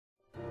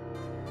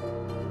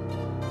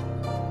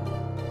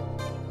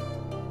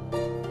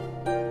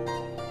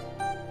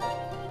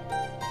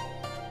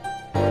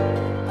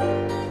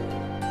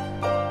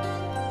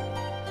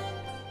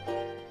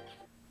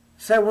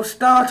So we'll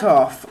start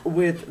off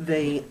with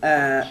the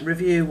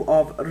review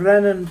of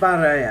Renan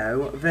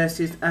Barreto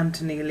versus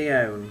Anthony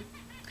Leone.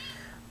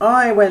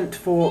 I went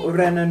for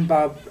Renan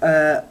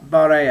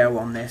Barreto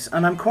on this,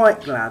 and I'm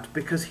quite glad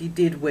because he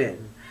did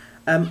win.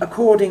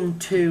 According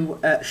to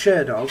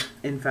Sherdog,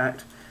 in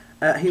fact,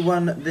 he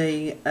won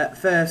the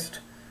first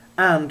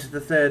and the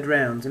third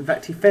rounds. In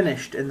fact, he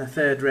finished in the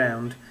third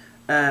round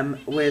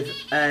with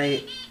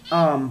a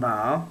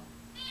armbar.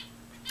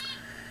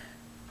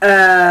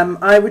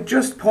 I would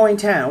just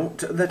point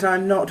out that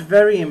I'm not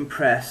very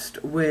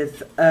impressed with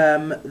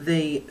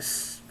the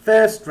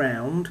first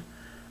round,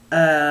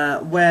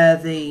 where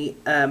the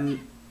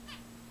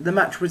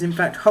match was in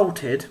fact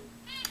halted,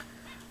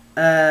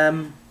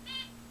 and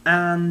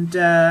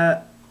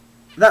that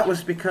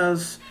was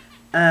because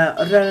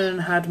Renan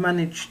had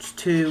managed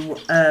to,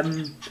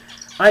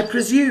 I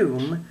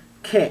presume,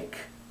 kick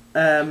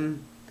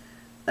Anthony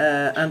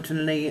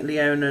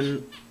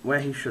Leone where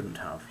he shouldn't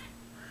have.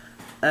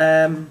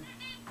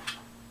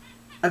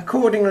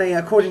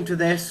 According to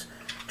this,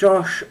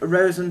 Josh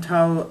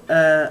Rosenthal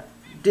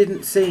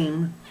didn't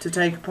seem to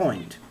take a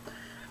point,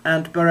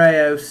 and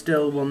Barreto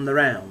still won the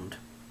round.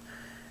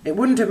 It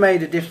wouldn't have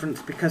made a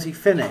difference because he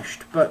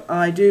finished, but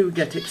I do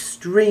get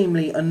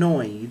extremely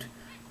annoyed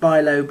by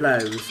low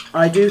blows.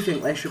 I do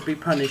think they should be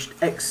punished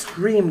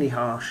extremely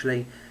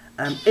harshly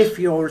if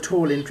you're at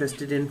all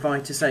interested in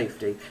fighter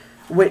safety,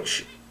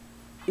 which,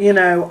 you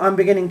know, I'm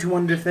beginning to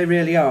wonder if they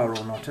really are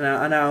or not,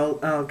 and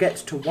I'll get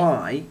to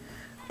why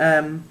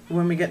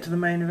when we get to the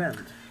main event.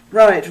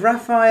 Right,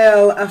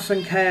 Rafael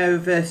Asuncio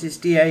versus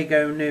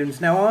Diego Nunes.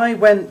 Now, I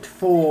went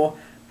for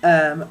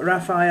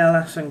Rafael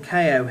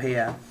Asuncio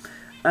here,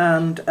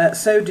 and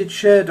so did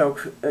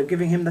Sherdog,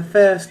 giving him the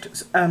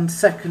first and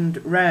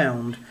second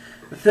round.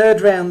 The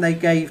third round they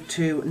gave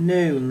to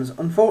Nunes.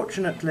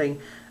 Unfortunately,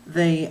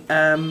 it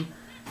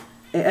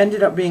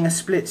ended up being a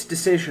split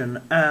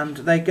decision, and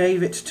they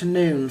gave it to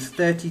Nunes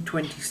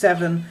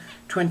 30-27,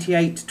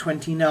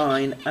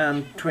 28-29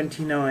 and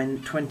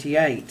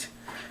 29-28.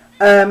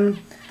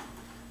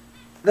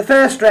 The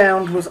first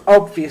round was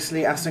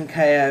obviously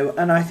Asuncio,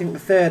 and I think the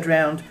third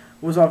round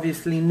was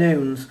obviously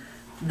Nunes.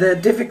 The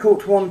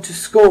difficult one to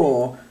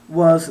score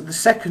was the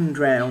second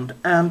round,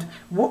 and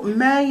what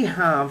may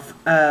have,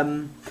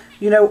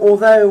 you know,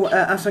 although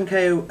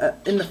Asuncio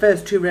in the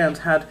first two rounds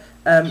had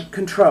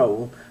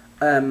control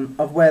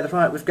of where the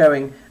fight was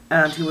going,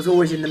 and he was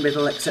always in the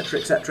middle, etc.,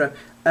 etc.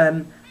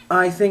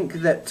 I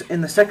think that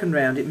in the second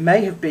round it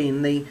may have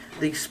been the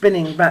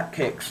spinning back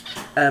kicks,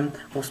 or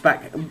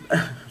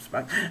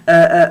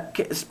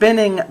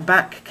spinning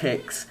back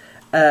kicks,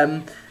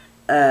 and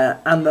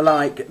the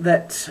like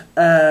that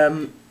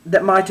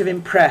that might have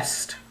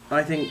impressed,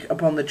 I think,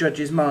 upon the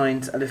judges'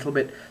 minds a little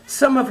bit.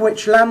 Some of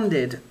which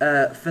landed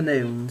for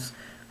Nunes.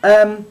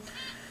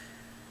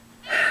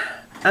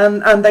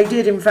 And they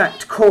did in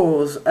fact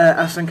cause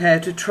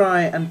Asuncio to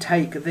try and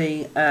take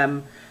the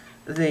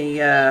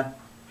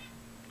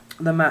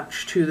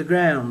match to the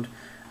ground.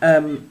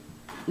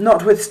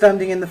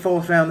 Notwithstanding in the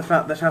fourth round the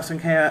fact that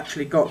Asuncio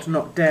actually got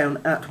knocked down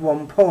at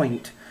one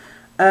point.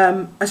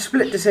 A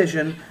split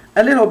decision.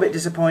 A little bit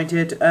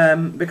disappointed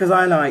because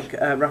I like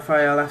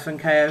Rafael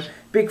Asuncio,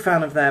 big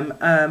fan of them.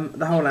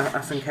 The whole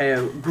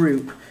Asuncio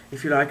group,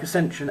 if you like,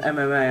 Ascension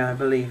MMA, I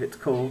believe it's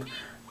called.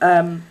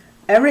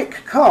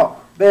 Eric Kopp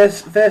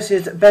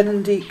versus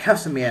Bendy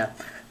Casimir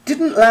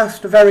didn't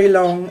last very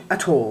long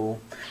at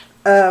all.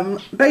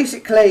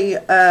 Basically,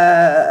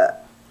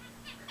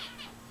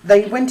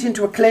 they went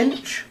into a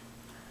clinch,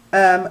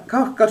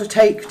 Koch got a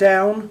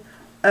takedown,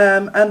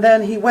 and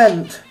then he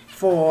went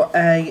for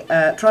a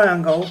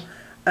triangle,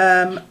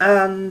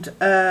 and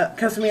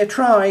Casimir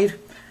tried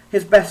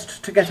his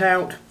best to get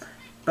out,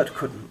 but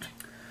couldn't.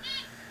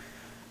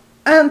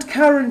 And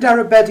Karen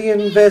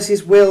Darabedian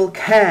versus Will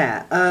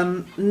Kerr.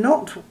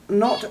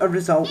 Not a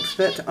result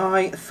that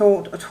I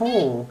thought at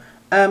all.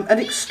 An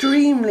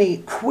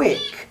extremely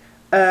quick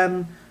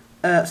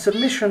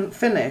submission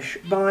finish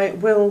by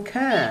Will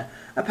Kerr.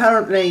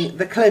 Apparently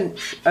the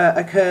clinch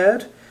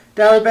occurred.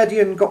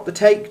 Darabedian got the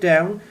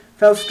takedown,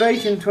 fell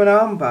straight into an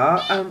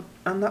armbar,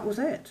 and that was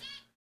it.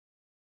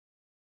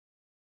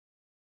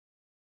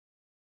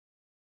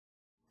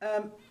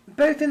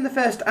 Both in the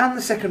first and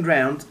the second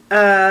round,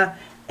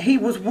 he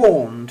was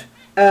warned.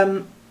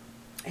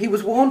 He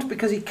was warned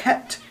because he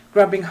kept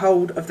grabbing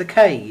hold of the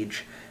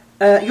cage.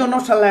 You're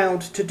not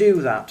allowed to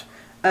do that.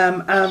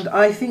 And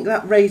I think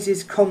that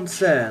raises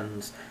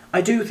concerns. I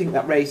do think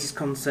that raises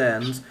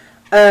concerns.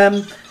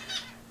 In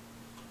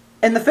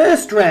the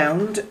first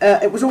round,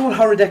 it was all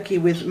Horodecki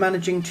with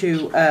managing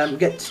to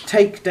get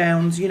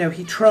takedowns. You know,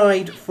 he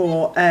tried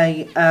for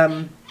a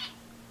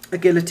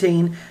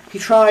guillotine. He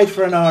tried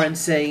for an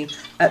RNC.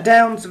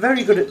 Downs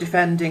very good at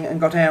defending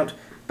and got out,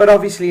 but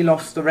obviously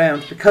lost the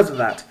round because of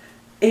that.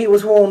 He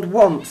was warned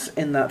once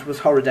in that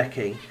was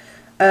Horodecki.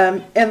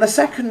 In the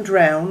second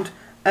round,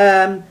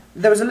 there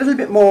was a little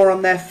bit more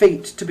on their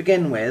feet to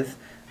begin with,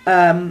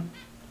 but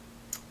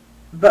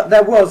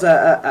there was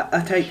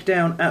a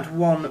takedown at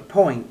one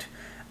point.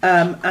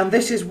 And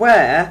this is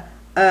where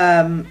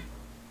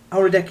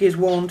Horodecki is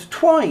warned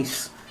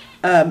twice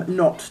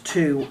not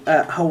to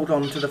hold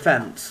on to the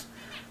fence.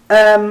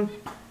 Now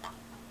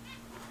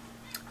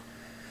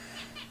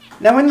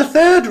in the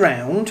third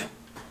round,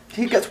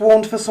 he gets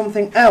warned for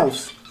something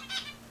else.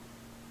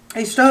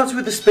 He starts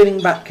with the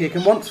spinning back kick,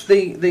 and once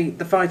the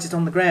fight is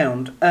on the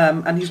ground,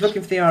 and he's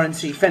looking for the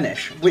RNC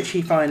finish, which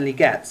he finally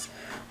gets,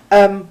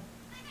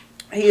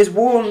 he is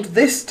warned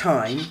this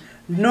time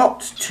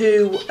not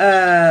to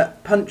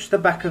punch the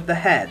back of the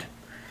head.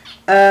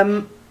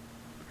 I'm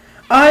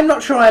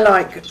not sure I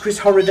like Chris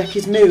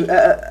Horodecki's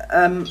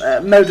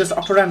modus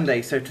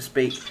operandi, so to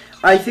speak.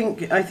 I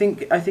think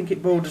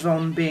it borders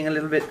on being a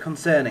little bit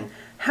concerning.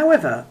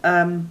 However,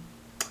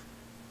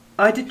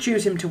 I did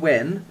choose him to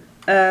win.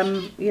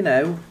 You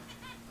know,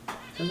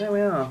 so there we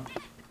are.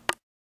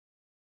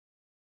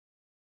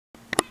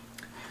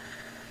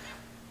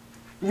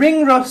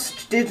 Ring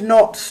rust did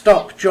not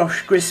stop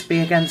Josh Grisby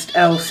against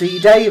LC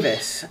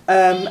Davis,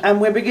 and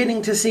we're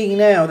beginning to see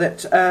now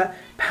that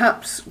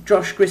perhaps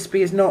Josh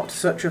Grisby is not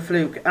such a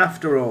fluke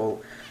after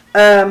all.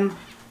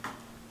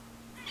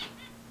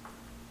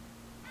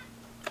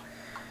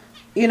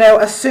 You know,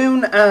 as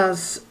soon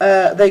as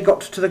they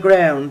got to the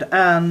ground,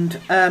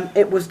 and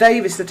it was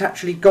Davis that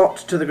actually got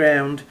to the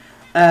ground,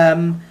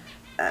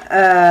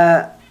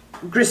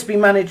 Grisby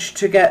managed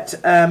to get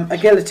a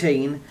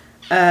guillotine,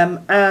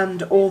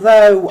 and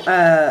although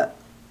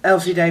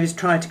LC Davis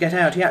tried to get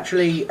out, he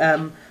actually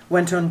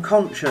went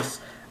unconscious,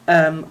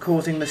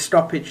 causing the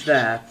stoppage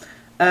there.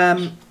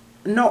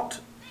 Not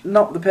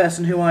the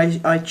person who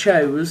I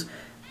chose,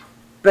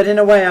 but in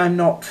a way I'm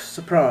not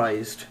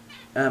surprised.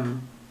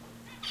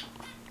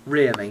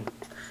 Really.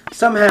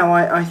 Somehow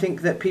I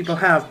think that people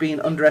have been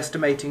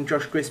underestimating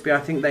Josh Grisby. I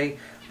think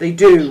they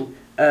do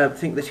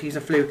think that he's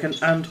a fluke,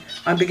 and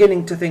I'm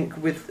beginning to think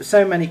with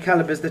so many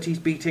calibres that he's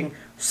beating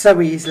so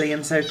easily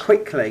and so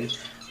quickly,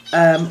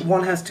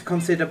 one has to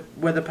consider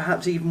whether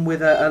perhaps even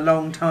with a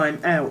long time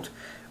out,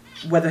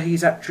 whether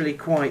he's actually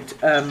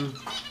quite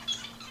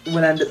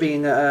will end up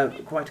being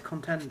quite a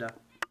contender.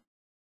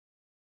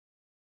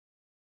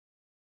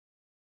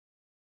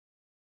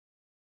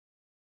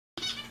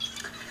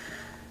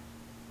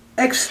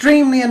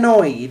 Extremely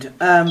annoyed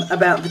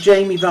about the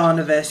Jamie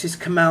Varner versus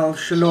Kamal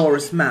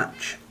Shalorus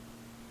match.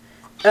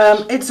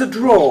 It's a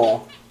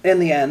draw in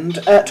the end.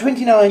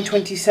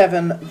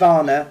 29-27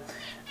 Varner,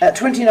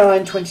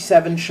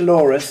 29-27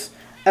 Shalorus,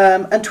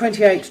 and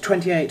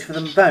 28-28 for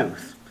them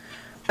both.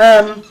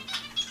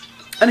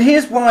 And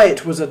here's why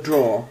it was a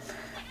draw.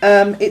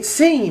 It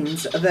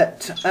seems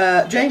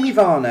that Jamie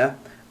Varner,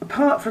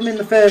 apart from in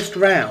the first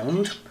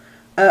round,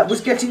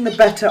 was getting the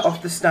better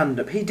of the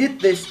stand-up. He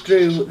did this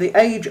through the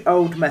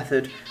age-old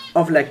method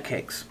of leg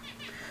kicks.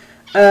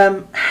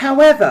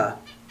 However,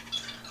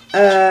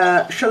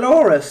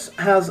 Shalorus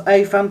has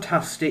a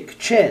fantastic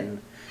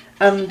chin,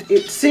 and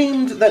it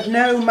seemed that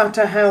no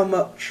matter how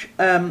much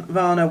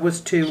Varner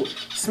was to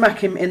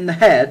smack him in the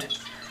head,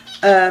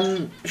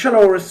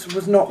 Shalorus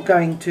was not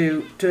going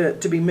to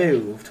be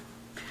moved.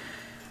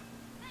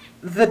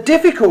 The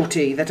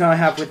difficulty that I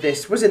have with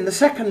this was in the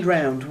second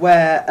round,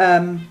 where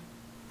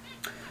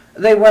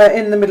they were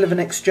in the middle of an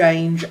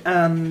exchange,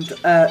 and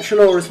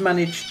Shalorus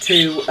managed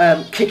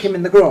to kick him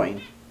in the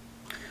groin.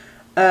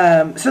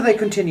 So they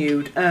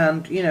continued,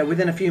 and you know,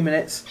 within a few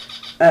minutes,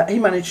 he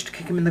managed to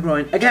kick him in the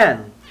groin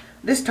again.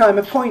 This time,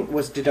 a point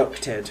was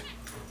deducted.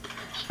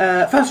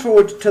 Fast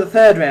forward to the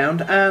third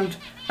round, and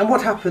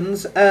what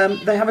happens?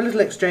 They have a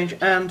little exchange,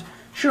 and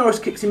Shalorus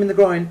kicks him in the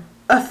groin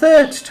a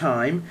third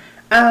time,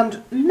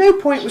 and no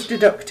point was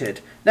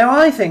deducted. Now,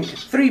 I think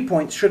 3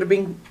 points should have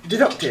been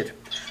deducted.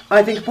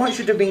 I think a point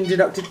should have been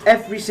deducted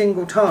every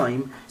single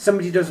time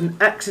somebody does an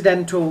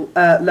accidental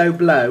low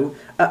blow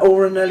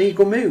or an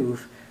illegal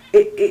move.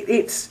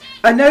 It's.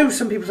 I know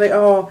some people say,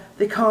 "Oh,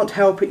 they can't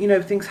help it. You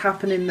know, things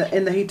happen in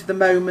the heat of the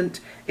moment.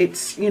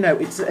 It's, you know,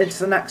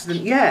 it's an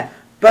accident." Yeah,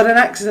 but an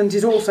accident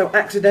is also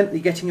accidentally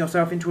getting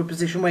yourself into a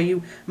position where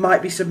you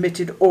might be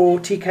submitted or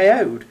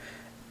TKO'd.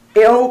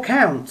 It all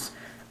counts.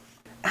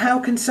 How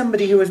can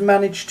somebody who has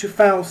managed to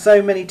foul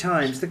so many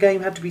times, the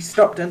game had to be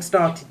stopped and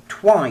started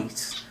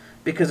twice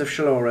because of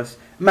Shalorus,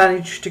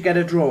 manage to get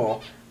a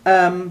draw?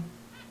 No,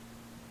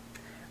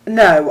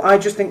 I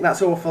just think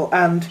that's awful.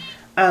 And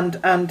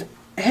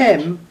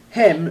him,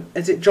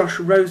 is it Josh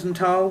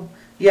Rosenthal?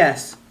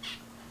 Yes.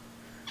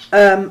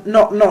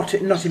 Not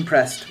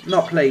impressed,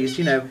 not pleased.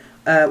 You know,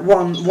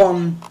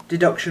 one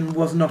deduction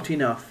was not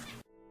enough.